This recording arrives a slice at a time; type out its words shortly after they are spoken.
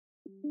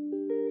Where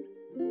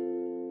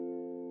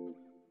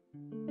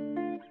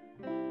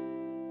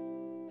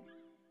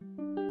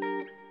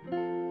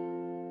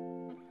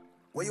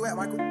you at,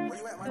 Michael? Where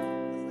you at, Michael?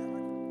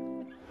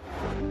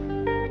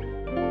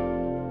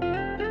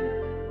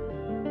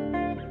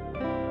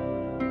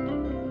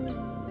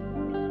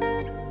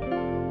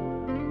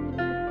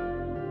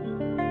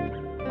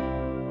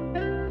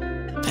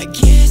 I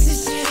guess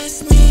it's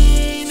just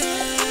me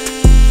now.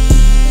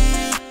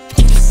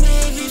 Can you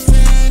save me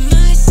from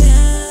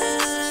myself?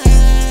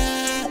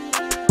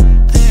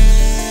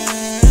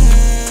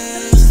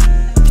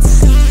 It's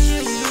how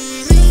you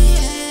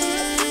react.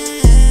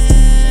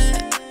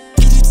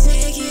 Can you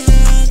take it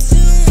all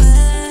too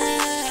well?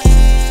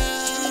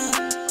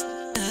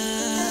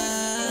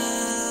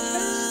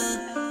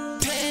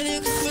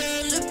 Panic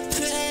from the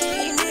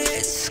pain,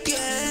 it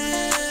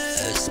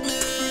scares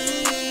me.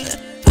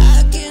 I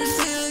can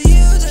feel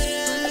you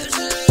there,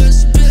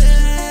 just barely.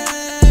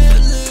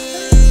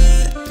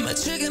 Am I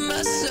tricking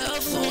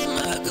myself or am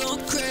I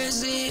going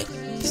crazy?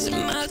 Is it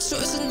my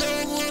choice or no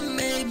one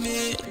made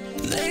me?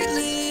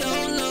 Lately I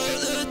don't know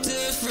the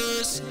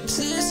difference.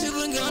 Since you've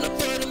been gone, a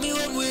part of me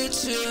went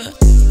with you.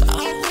 I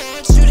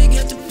want you to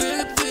get the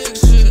bigger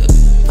picture.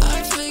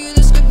 I figure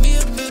this could be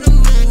a better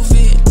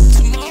movie.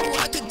 Tomorrow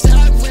I could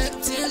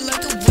direct it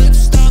like a web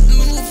stop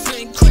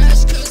moving.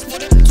 Crash cause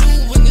what I'm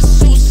doing is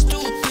so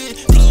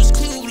stupid. Blues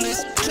clueless,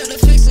 tryna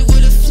fix it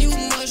with a few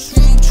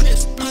mushroom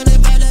trips.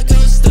 Haunted by the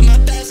ghost of my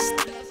best.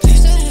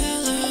 Please say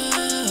hello.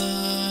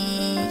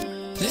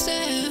 Please say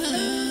hello.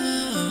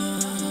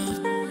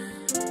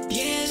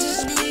 Yeah, it's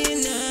just me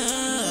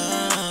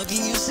now.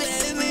 Can you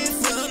save me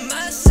from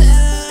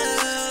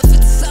myself?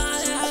 It's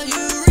on how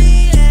you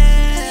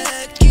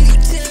react. Can you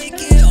take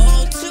it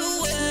all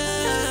too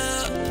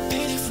well?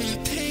 Pity for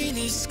your pain,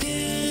 it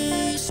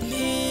scares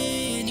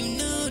me. And you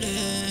know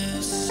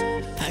this.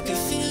 I can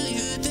feel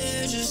you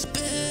there just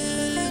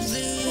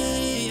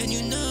barely. And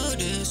you know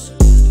this.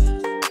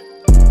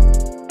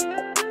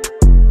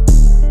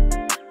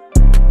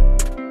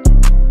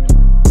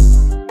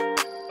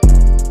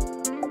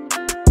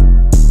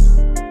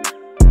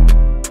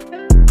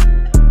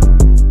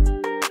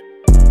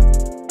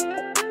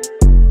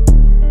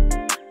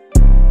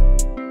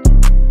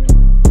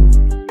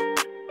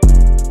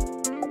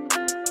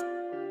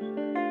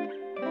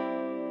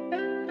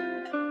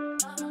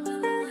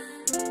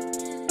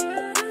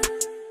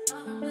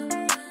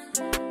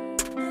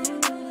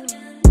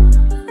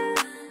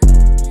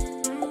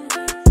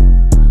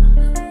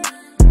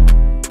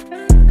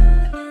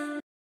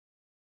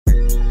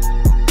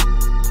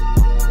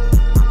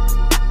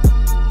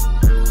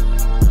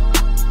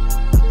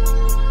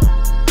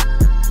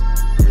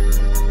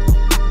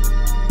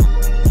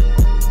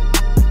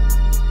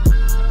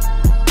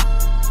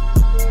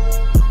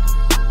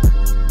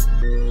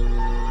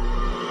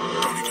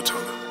 Donnie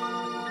Katana.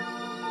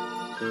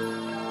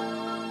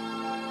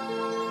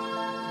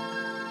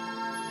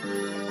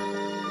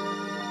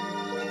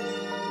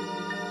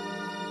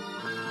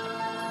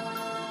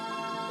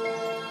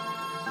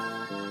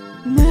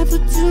 Never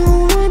do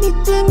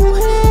anything you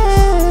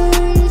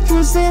hate,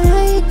 cause then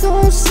how you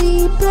gon'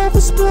 see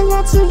never spill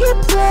onto your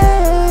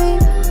plate.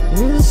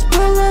 It'll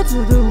spill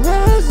onto the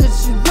words that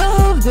you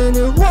loved, and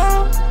it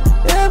won't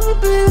ever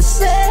be the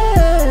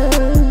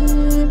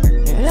same.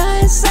 And I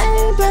ain't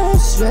saying don't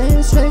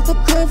straight to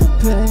cover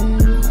pain.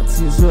 My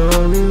tears will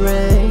only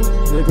rain,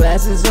 the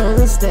glass is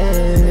only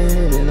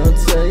stained, and don't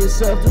tell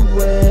yourself to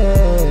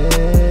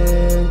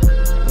wait.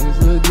 Things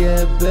will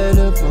get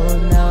better, for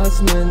now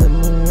it's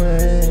minimum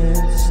wage.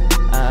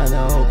 I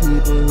know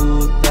people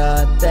who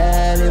thought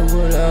that it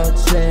would all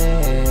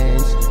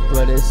change,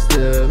 but it's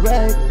still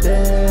right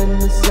there in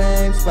the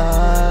same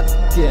spot.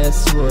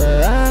 Guess what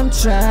I'm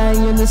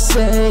trying to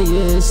say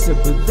is to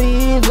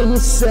believe in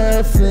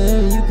yourself,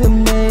 and you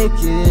can make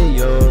it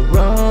your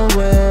own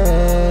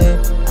way.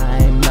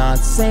 I'm not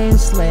saying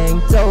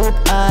slang dope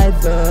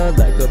either,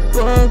 like a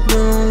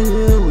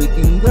balloon, we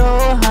can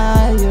go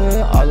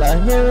higher. All I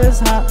hear is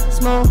hot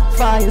smoke,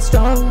 fire,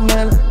 strong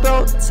man,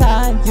 bow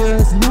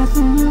tires.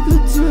 Nothing you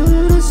could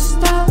do to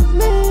stop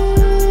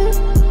me,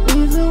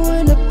 even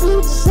when the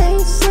beats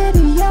ain't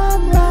city,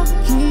 I'm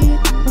rocky.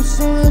 I'm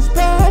so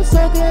inspired,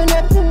 soaking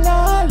up the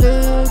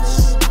knowledge.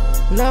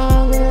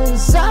 Long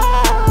as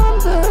I'm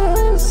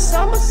the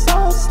summer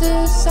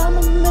solstice,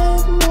 I'ma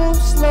make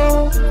moves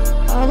slow,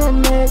 I'ma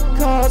make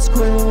cards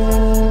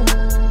quick,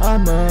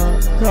 I'ma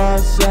call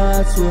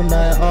shots with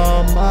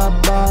all my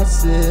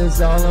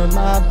bosses, all of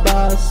my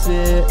boss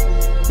shit.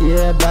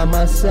 Yeah, by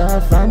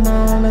myself I'm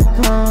an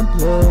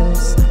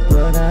accomplice,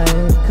 but I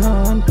ain't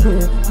come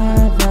kid.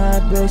 High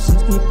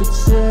vibrations, keep it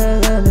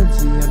chill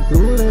energy. I'm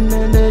cooling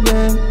in the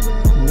game,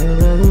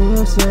 melody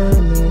will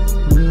save me.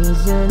 Me and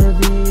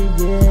Genevieve,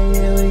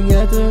 yeah, we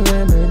got the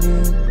remedy.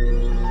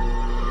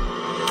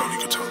 Donnie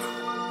Katana.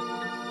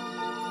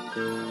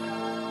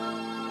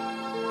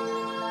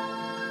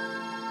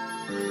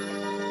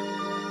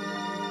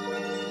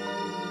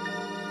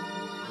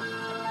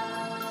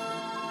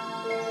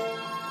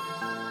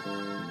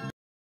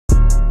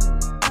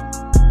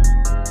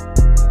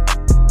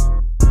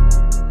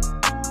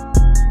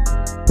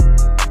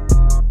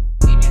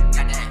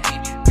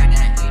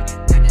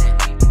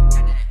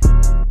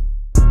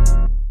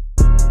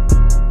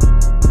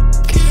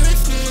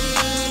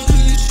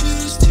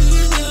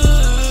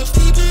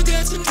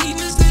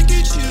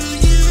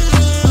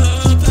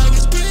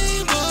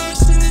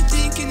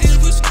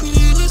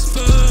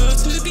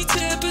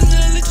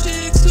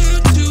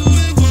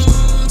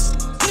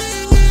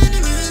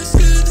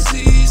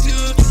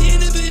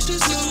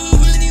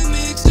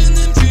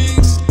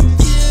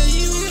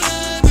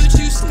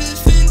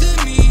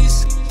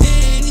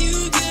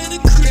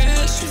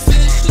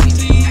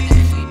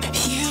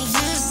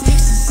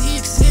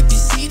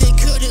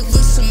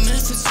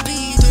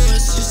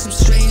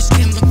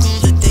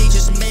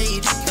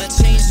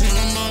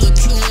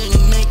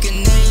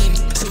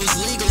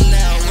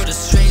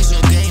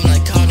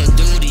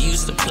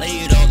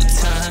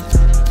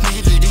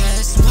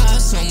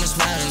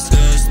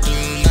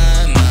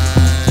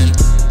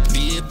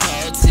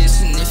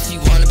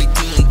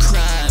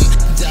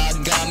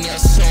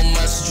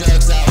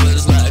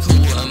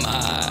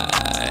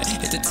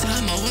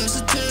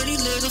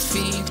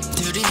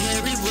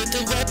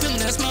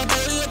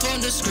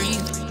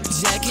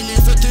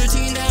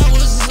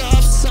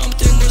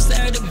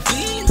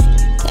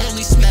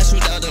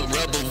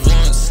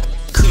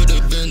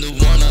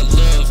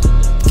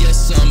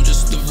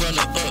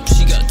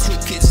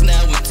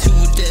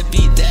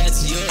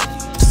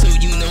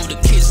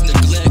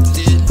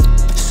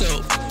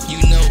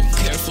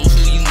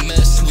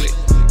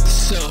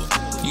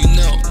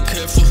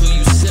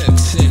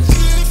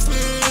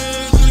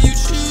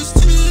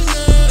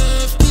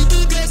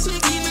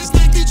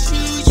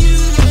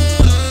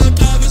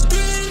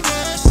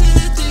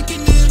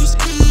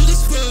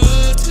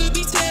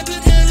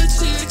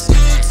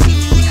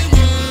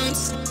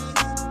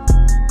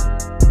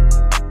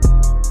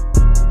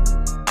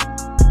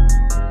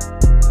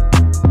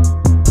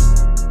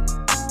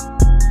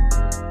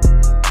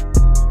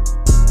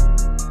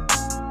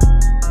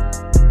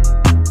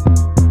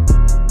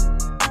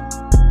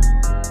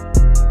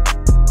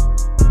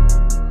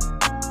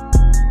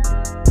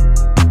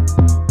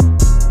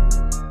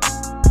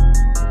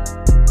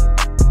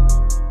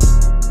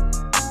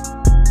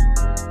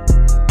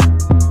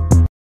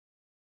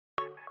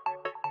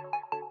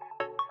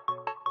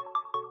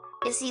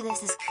 You see,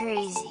 this is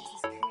crazy.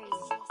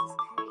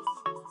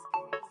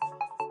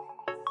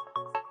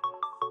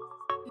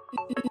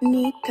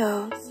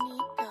 Nikos.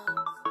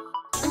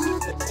 I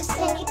don't think there's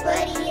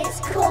anybody as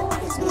cold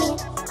as me.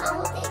 I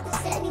don't think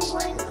there's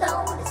anyone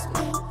alone as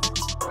me.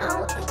 I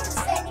don't think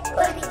there's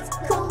anybody as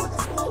cold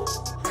as me.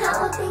 I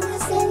don't think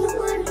there's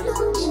anyone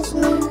alone as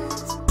me.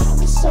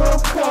 I'm so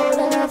cold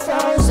and I'm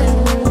frozen.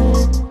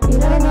 You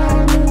don't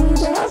know me,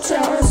 but I'm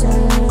chosen.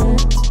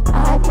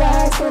 I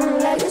ride through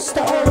like it's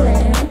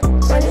stolen,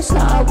 but it's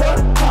not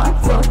work hard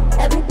for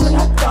everything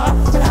I got.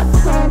 When I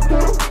come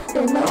through,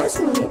 they know it's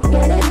me.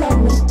 Yeah, they love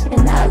me,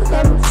 and I love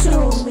them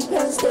too,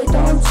 because they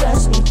don't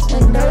trust me.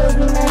 And those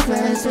be my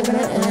friends to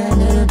the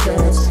end of the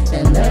days.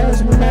 And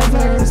those be my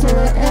friends to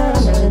the end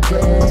of the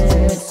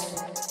days.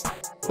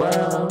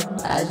 Well,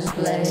 I just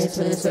blaze,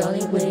 but it's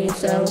only weed,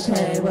 so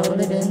okay, roll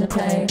it in the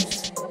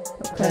paint.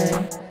 Okay,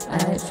 I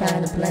ain't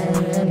trying to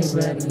blame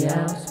anybody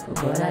else for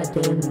what I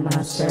did to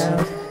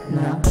myself.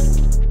 No,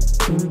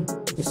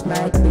 this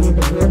might be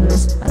the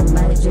realest. I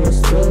might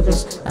just do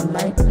this. I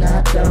might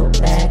not go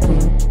back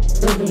and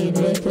delete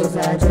it, cause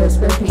I just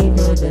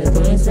repeated the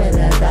things that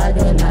I got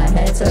in my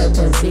head to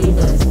conceive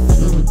it.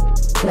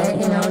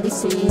 Planting all these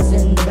seeds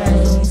in the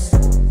rains.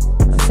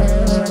 I'm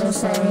saying what I'm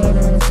saying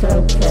and it's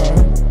okay.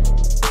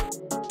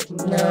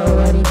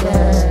 Nobody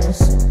does.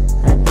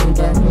 I think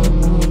I hear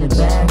me in the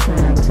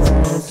background,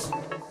 cause,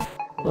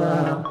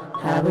 well,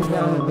 how we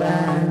gonna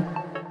run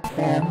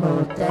that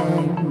whole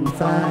thing? I'm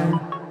fine.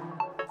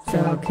 It's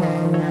okay,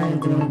 I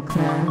ain't doing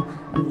crime.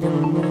 I'm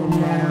doing it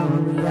now,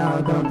 and we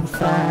all gonna be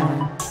fine.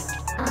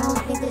 I don't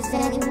think there's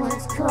anyone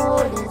as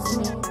cold as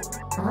me.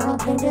 I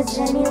don't think there's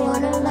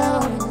anyone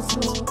alone as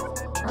me.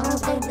 I don't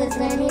think there's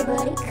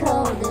anybody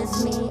cold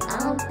as me. I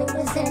don't think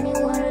there's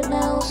anyone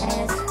alone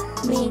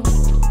as me.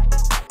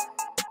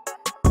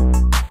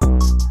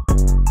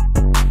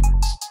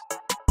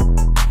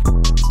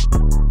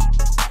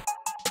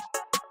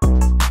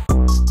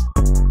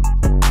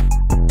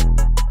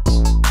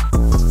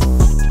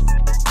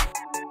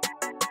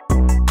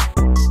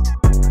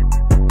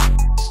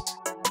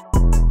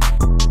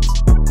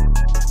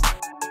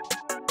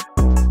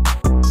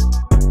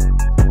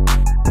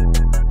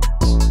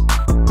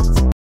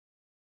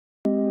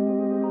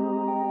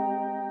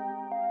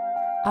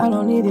 I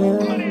don't need you.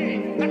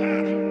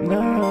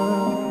 No,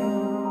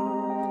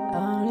 I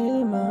don't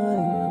need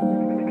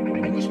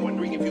money. I was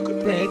wondering if you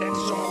could play that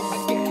song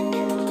again.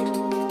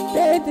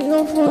 They think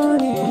I'm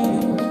funny.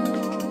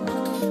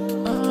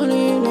 I don't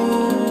need it.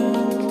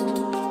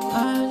 I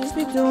just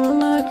be doing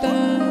my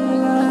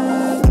thing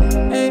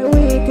like a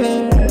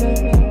weekend.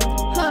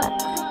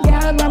 Yeah,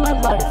 I love my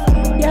life.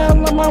 Yeah, I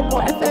love my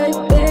wife.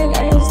 Everything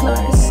ain't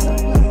nice.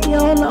 You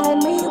don't know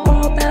me,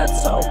 well,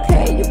 that's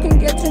okay. You can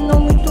get to know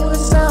me through the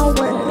sound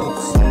waves.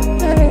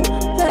 Hey,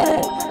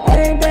 hey,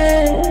 hey,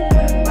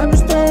 babe. I'm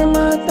just doing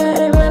my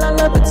thing when I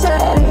love it.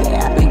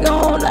 I be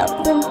going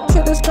up to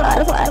the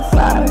sky,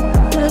 fly.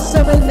 Yes,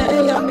 every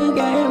day I be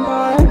getting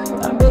by.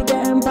 I be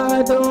getting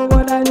by, doing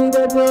what I need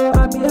to do.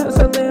 I be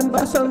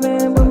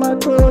bustling with my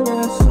crew,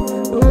 yes.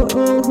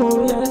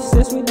 Ooh, yes,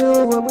 yes, we do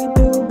what we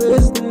do,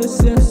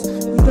 business, yes.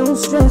 We don't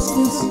stress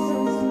this.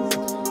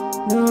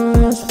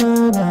 No, it's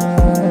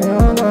fine.